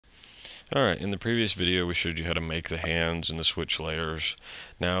Alright, in the previous video we showed you how to make the hands and the switch layers.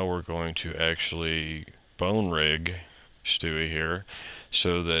 Now we're going to actually bone rig Stewie here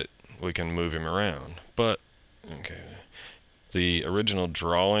so that we can move him around. But, okay, the original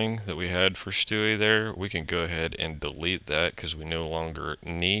drawing that we had for Stewie there, we can go ahead and delete that because we no longer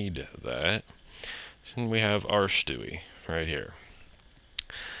need that. And we have our Stewie right here.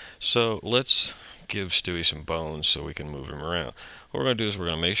 So let's give Stewie some bones so we can move him around. What we're going to do is we're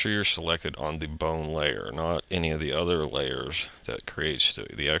going to make sure you're selected on the bone layer, not any of the other layers that create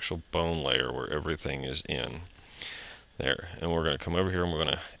Stewie. The actual bone layer where everything is in there. And we're going to come over here and we're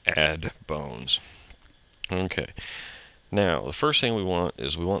going to add bones. Okay. Now, the first thing we want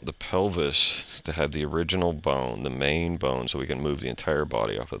is we want the pelvis to have the original bone, the main bone, so we can move the entire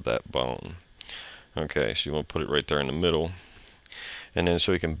body off of that bone. Okay, so you want to put it right there in the middle. And then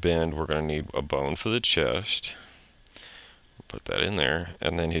so we can bend, we're going to need a bone for the chest. Put that in there.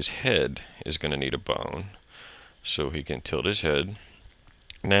 And then his head is going to need a bone so he can tilt his head.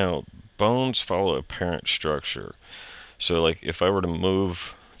 Now, bones follow a parent structure. So like if I were to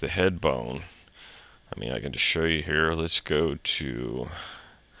move the head bone, I can just show you here. Let's go to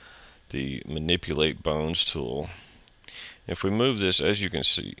the Manipulate Bones tool. If we move this, as you can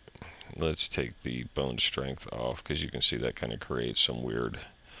see, let's take the bone strength off because you can see that kind of creates some weird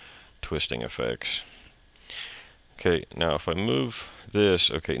twisting effects. Okay, now if I move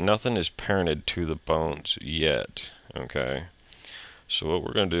this, okay, nothing is parented to the bones yet. Okay, so what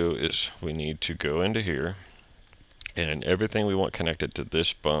we're going to do is we need to go into here and everything we want connected to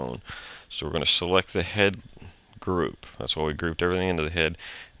this bone. So we're going to select the head group. That's why we grouped everything into the head.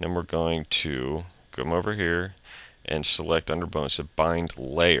 And then we're going to come over here and select under bones to bind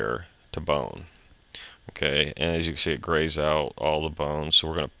layer to bone. Okay, and as you can see, it grays out all the bones. So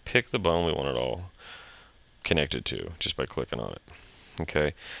we're going to pick the bone we want it all connected to just by clicking on it.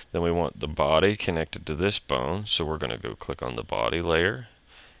 Okay, then we want the body connected to this bone. So we're going to go click on the body layer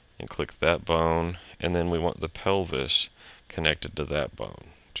and click that bone. And then we want the pelvis connected to that bone,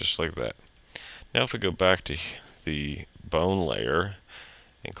 just like that. Now if we go back to the bone layer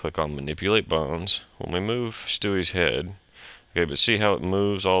and click on Manipulate Bones, when we move Stewie's head, okay, but see how it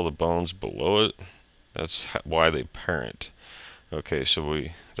moves all the bones below it? That's why they parent. Okay, so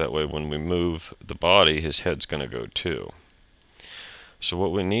that way when we move the body, his head's going to go too. So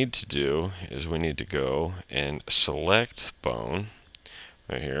what we need to do is we need to go and select bone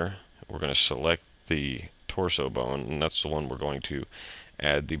right here. We're going to select the torso bone, and that's the one we're going to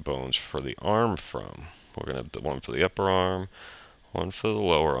add the bones for the arm from. We're going to have the one for the upper arm, one for the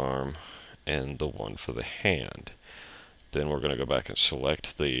lower arm, and the one for the hand. Then we're going to go back and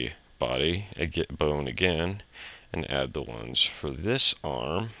select the body bone again and add the ones for this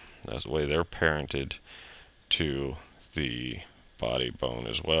arm. That's the way they're parented to the body bone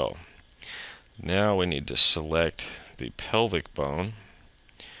as well. Now we need to select the pelvic bone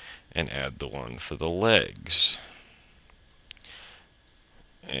and add the one for the legs.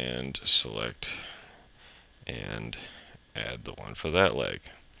 And select and add the one for that leg.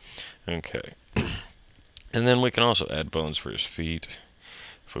 Okay. And then we can also add bones for his feet.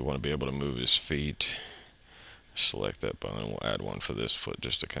 If we want to be able to move his feet, select that bone and we'll add one for this foot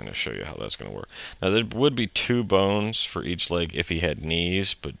just to kind of show you how that's going to work. Now there would be 2 bones for each leg if he had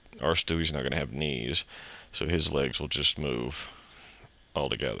knees, but our Stewie's not going to have knees, so his legs will just move all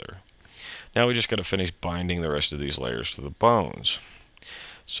together. Now we just got to finish binding the rest of these layers to the bones.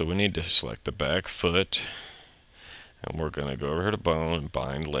 So we need to select the back foot, and we're going to go over here to bone and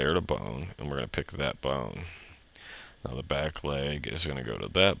bind layer to bone, and we're going to pick that bone. Now the back leg is going to go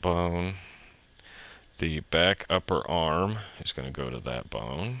to that bone. The back upper arm is going to go to that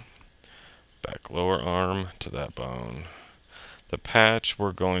bone. Back lower arm to that bone. The patch,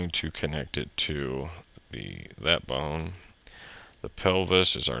 we're going to connect it to that bone. The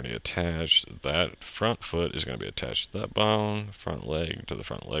pelvis is already attached. That front foot is going to be attached to that bone. Front leg to the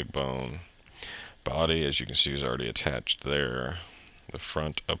front leg bone. Body, as you can see, is already attached there. The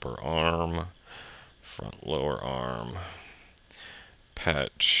front upper arm. Front lower arm.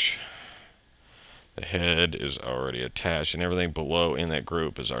 Patch. The head is already attached, and everything below in that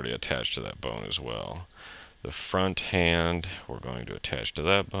group is already attached to that bone as well. The front hand, we're going to attach to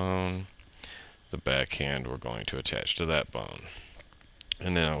that bone. The back hand, we're going to attach to that bone.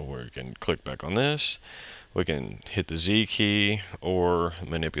 And now we can click back on this. We can hit the Z key or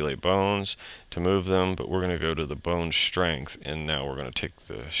manipulate bones to move them, but we're going to go to the bone strength, and now we're going to take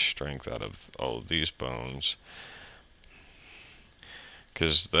the strength out of all of these bones,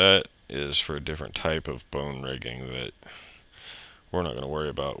 because that is for a different type of bone rigging that we're not going to worry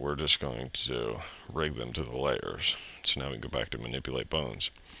about. We're just going to rig them to the layers. So now we can go back to manipulate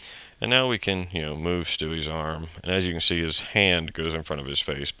bones. And now we can, move Stewie's arm. And as you can see, his hand goes in front of his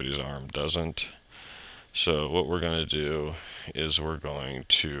face, but his arm doesn't. So what we're going to do is we're going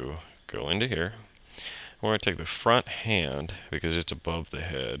to go into here. We're going to take the front hand, because it's above the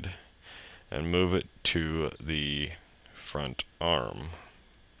head, and move it to the front arm.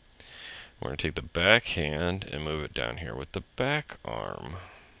 We're going to take the back hand and move it down here with the back arm.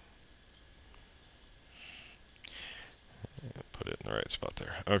 Put it in the right spot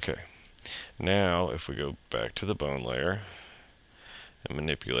there. Okay. Now, if we go back to the bone layer and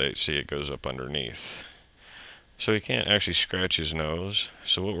manipulate, see it goes up underneath. So he can't actually scratch his nose.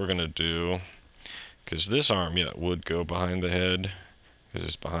 So what we're going to do, because this arm, would go behind the head, because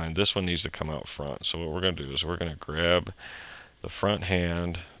it's behind. This one needs to come out front. So what we're going to do is we're going to grab the front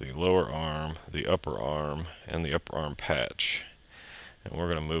hand, the lower arm, the upper arm, and the upper arm patch. And we're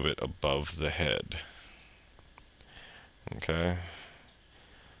going to move it above the head. Okay.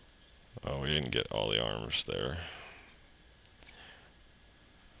 Oh, we didn't get all the arms there.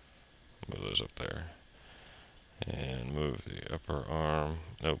 Move those up there. And move the upper arm.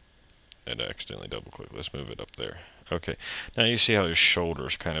 Nope. I'd accidentally double click. Let's move it up there. Okay. Now you see how his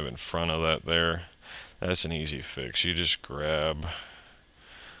shoulder's kind of in front of that there. That's an easy fix. You just grab,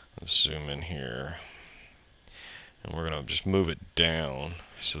 let's zoom in here, and we're going to just move it down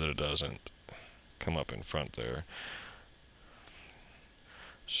so that it doesn't come up in front there.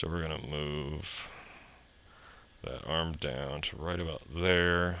 So we're going to move that arm down to right about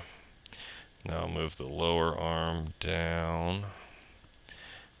there. Now move the lower arm down.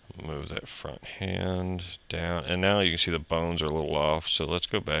 Move that front hand down. And now you can see the bones are a little off. So let's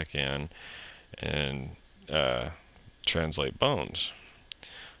go back in and translate bones.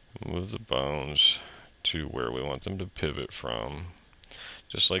 Move the bones to where we want them to pivot from.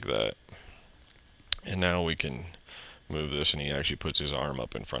 Just like that. And now we can move this, and he actually puts his arm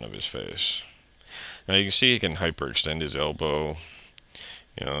up in front of his face. Now you can see he can hyperextend his elbow,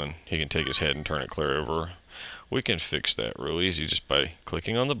 and he can take his head and turn it clear over. We can fix that real easy just by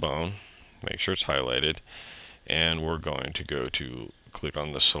clicking on the bone, make sure it's highlighted, and we're going to go to click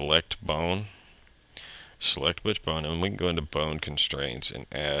on the select bone, select which bone, and we can go into bone constraints and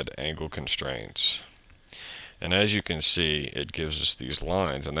add angle constraints. And as you can see, it gives us these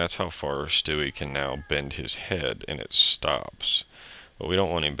lines, and that's how far Stewie can now bend his head, and it stops. But we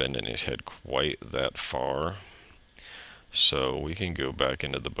don't want him bending his head quite that far. So we can go back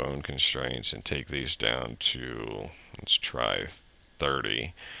into the bone constraints and take these down to, let's try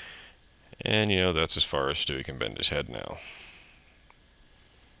 30. And that's as far as Stewie can bend his head now.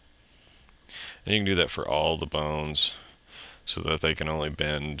 And you can do that for all the bones, so that they can only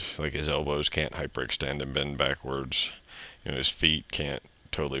bend, like his elbows can't hyperextend and bend backwards. His feet can't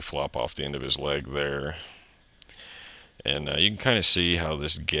totally flop off the end of his leg there. And you can kind of see how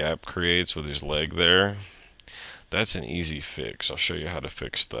this gap creates with his leg there. That's an easy fix. I'll show you how to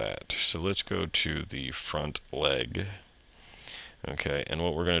fix that. So let's go to the front leg. Okay, and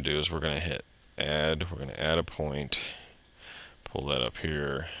what we're going to do is we're going to hit add. We're going to add a point. Pull that up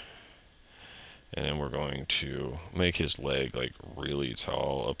here. And then we're going to make his leg like really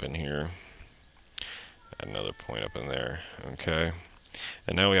tall up in here. Add another point up in there. Okay.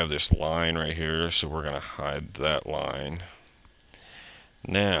 And now we have this line right here, so we're going to hide that line.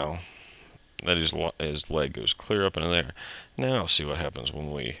 Now that his leg goes clear up into there. Now see what happens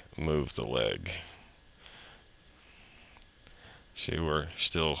when we move the leg. See, we're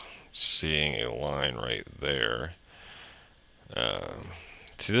still seeing a line right there.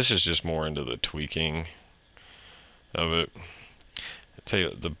 See, this is just more into the tweaking of it. I tell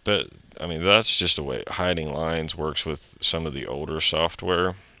you, that's just a way. Hiding lines works with some of the older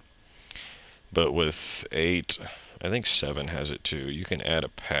software, but with 8, I think 7 has it too. You can add a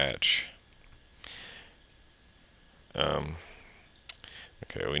patch.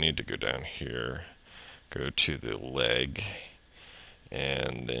 Okay, we need to go down here, go to the leg,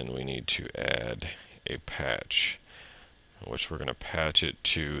 and then we need to add a patch, which we're going to patch it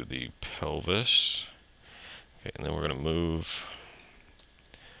to the pelvis. Okay, and then we're going to move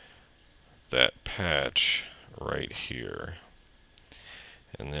that patch right here,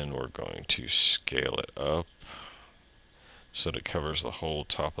 and then we're going to scale it up so that it covers the whole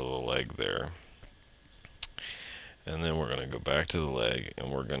top of the leg there. And then we're going to go back to the leg,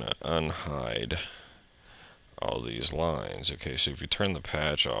 and we're going to unhide all these lines. Okay, so if you turn the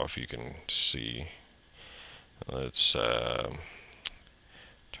patch off, you can see. Let's turn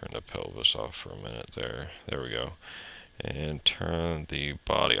the pelvis off for a minute there. There we go. And turn the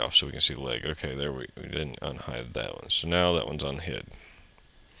body off so we can see the leg. Okay, there we didn't unhide that one. So now that one's unhid.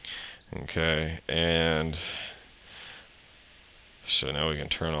 Okay, and So now we can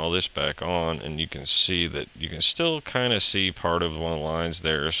turn all this back on, and you can see that you can still kind of see part of one of the lines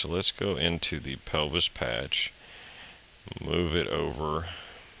there. So let's go into the pelvis patch, move it over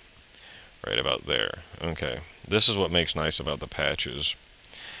right about there. Okay, this is what makes nice about the patches.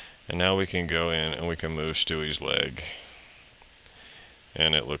 And now we can go in and we can move Stewie's leg,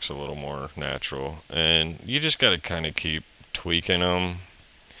 and it looks a little more natural. And you just got to kind of keep tweaking them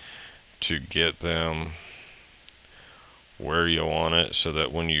to get them where you want it, so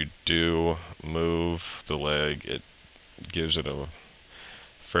that when you do move the leg, it gives it a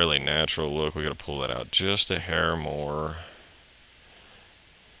fairly natural look. We got to pull that out just a hair more.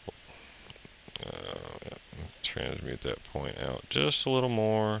 Transmute that point out just a little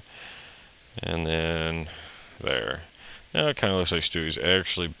more, and then there. Now it kind of looks like Stewie's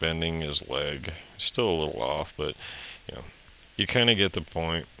actually bending his leg. Still a little off, but you know, you kind of get the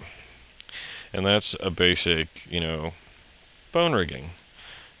point. And that's a basic, bone rigging.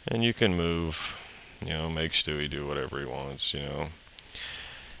 And you can move, make Stewie do whatever he wants,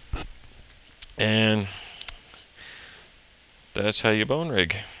 And that's how you bone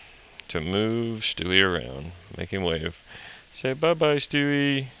rig, to move Stewie around, make him wave. Say bye-bye,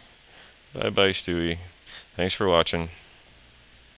 Stewie. Bye-bye, Stewie. Thanks for watching.